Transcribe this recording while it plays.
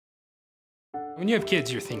When you have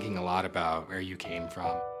kids, you're thinking a lot about where you came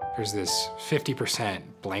from. There's this 50%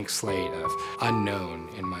 blank slate of unknown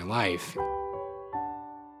in my life.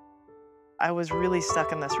 I was really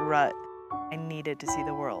stuck in this rut. I needed to see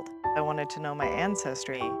the world. I wanted to know my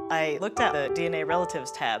ancestry. I looked at the DNA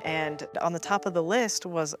relatives tab, and on the top of the list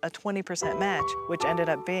was a 20% match, which ended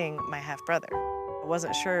up being my half-brother. I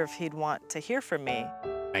wasn't sure if he'd want to hear from me.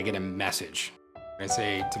 I get a message. I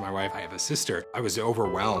say to my wife, I have a sister. I was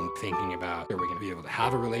overwhelmed thinking about, are we gonna be able to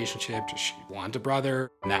have a relationship? Does she want a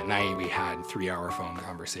brother? And that night we had a 3-hour phone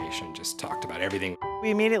conversation, just talked about everything.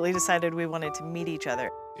 We immediately decided we wanted to meet each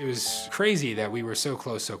other. It was crazy that we were so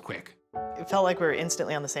close so quick. It felt like we were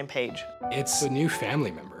instantly on the same page. It's a new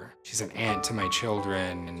family member. She's an aunt to my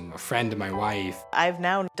children and a friend to my wife. I've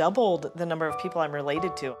now doubled the number of people I'm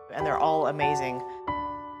related to, and they're all amazing.